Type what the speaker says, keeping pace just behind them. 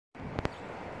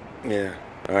Yeah.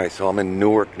 All right. So I'm in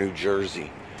Newark, New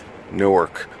Jersey.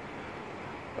 Newark,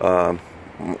 one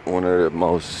of the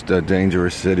most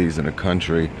dangerous cities in the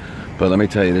country. But let me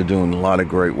tell you, they're doing a lot of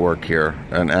great work here.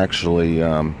 And actually,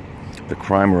 the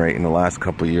crime rate in the last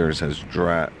couple of years has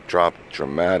dropped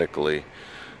dramatically.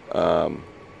 And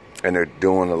they're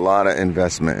doing a lot of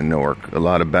investment in Newark. A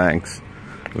lot of banks.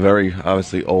 Very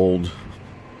obviously old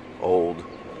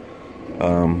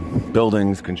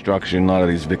buildings, construction, a lot of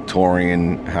these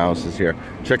Victorian houses here.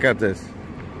 Check out this.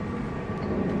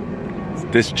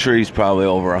 This tree's probably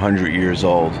over 100 years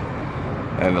old,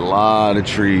 and a lot of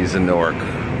trees in Newark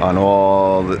on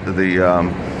all the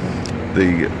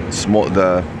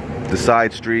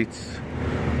side streets,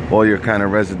 all your kind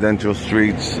of residential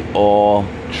streets, all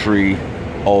tree,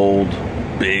 old,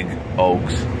 big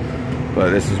oaks. But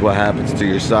this is what happens to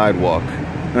your sidewalk.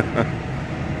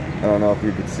 I don't know if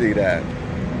you could see that.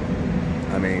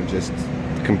 I mean, just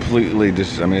completely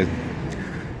I mean,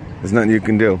 there's nothing you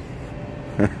can do.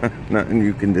 Nothing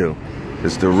you can do.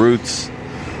 Just the roots,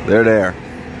 they're there.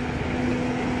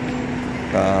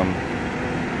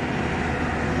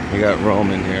 We got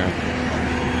Roman here.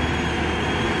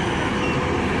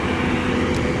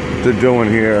 What they're doing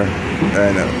here,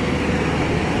 and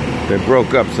they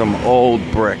broke up some old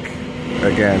brick.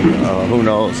 Again, who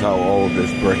knows how old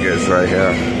this brick is right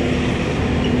here.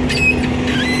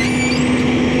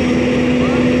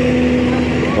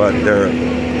 But they're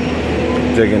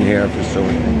digging here for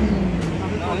sewage.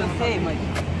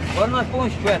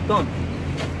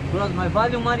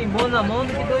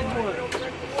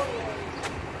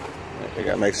 You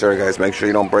gotta make sure, guys, make sure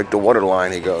you don't break the water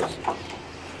line, he goes.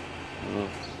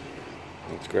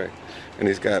 That's great. And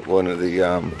he's got one of the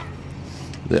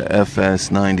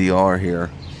FS90R here.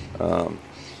 I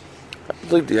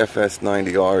believe the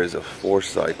FS90R is a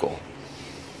 4-cycle.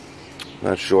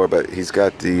 Not sure, but he's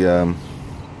got the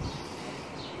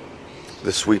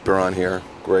sweeper on here.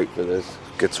 Great for this.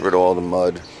 Gets rid of all the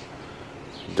mud,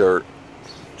 dirt.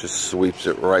 Just sweeps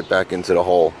it right back into the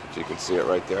hole. So you can see it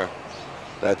right there.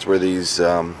 That's where these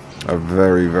are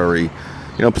very, very,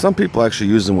 you know, some people actually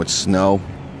use them with snow.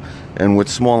 And with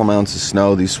small amounts of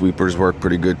snow, these sweepers work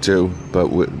pretty good too. But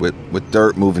with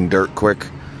dirt, moving dirt quick,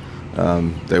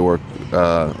 they work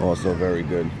also very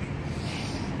good.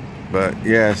 But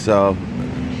yeah, so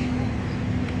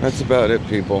that's about it,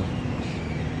 people.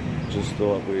 Just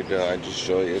thought I'd just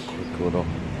show you a quick little.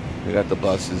 We got the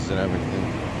buses and everything.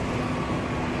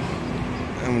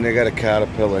 And they got a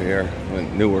Caterpillar here,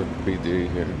 Newark PD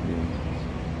here,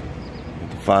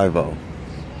 the 5.0.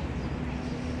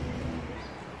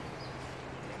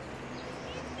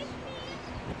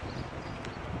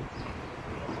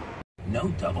 No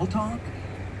double talk?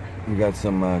 We got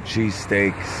some cheese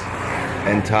steaks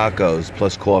and tacos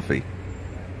plus coffee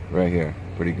right here.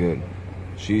 Pretty good.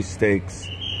 Cheese steaks,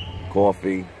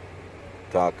 coffee,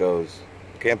 tacos.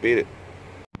 Can't beat it.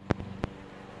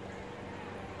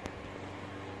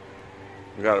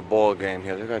 We got a ball game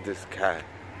here. Look at this cat.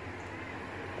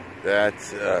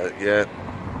 That's, yeah,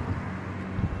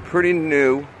 pretty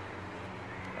new.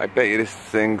 I bet you this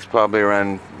thing's probably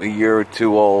around a year or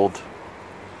two old.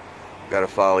 Got a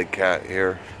Foley cat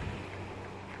here.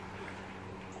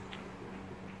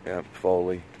 Yep,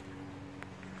 Foley.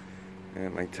 And I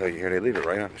might tell you here, they leave it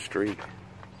right on the street.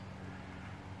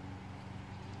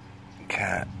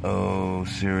 Cat, oh,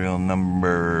 serial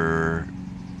number.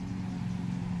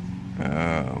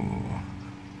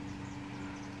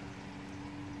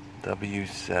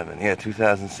 W7. Yeah,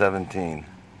 2017.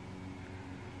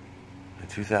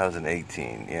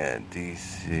 2018. Yeah,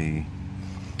 DC.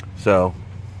 So,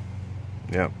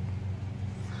 yep.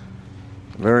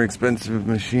 Very expensive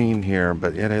machine here,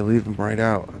 but yet I leave them right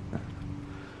out.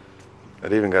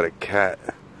 It even got a cat.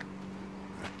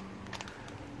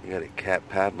 You got a cat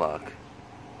padlock.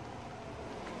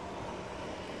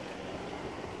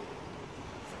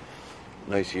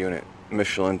 Nice unit.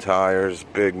 Michelin tires,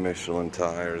 big Michelin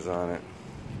tires on it.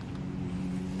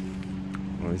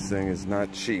 Well, this thing is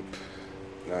not cheap.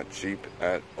 Not cheap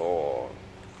at all.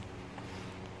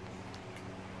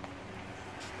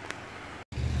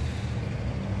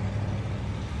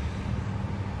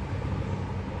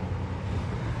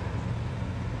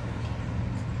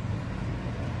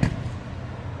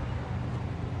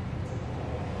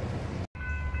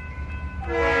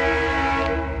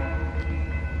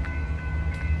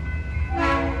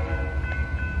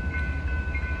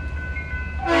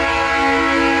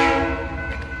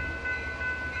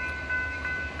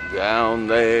 Down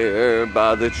there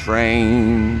by the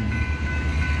train,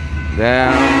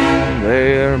 down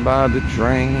there by the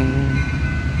train.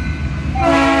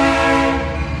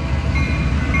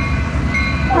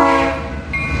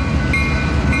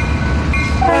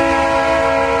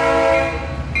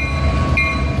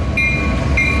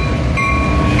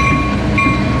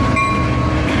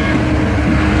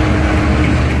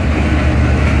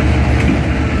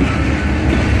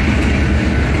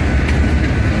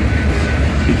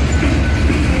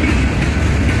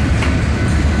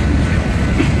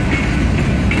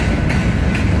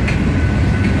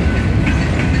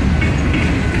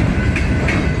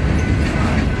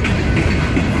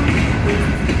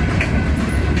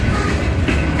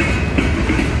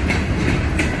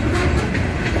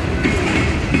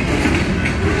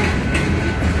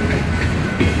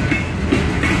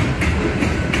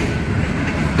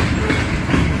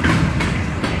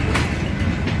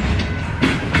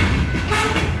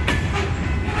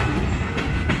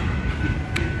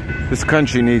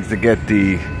 country needs to get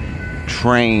the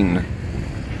train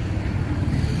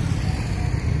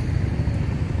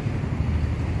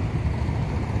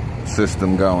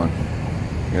system going.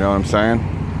 You know what I'm saying?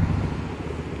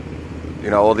 You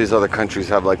know, all these other countries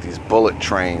have like these bullet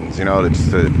trains, you know,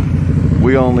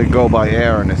 we only go by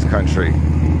air in this country.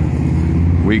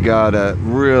 We gotta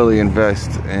really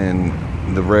invest in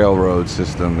the railroad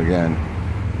system again.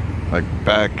 Like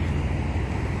back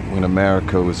when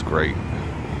America was great.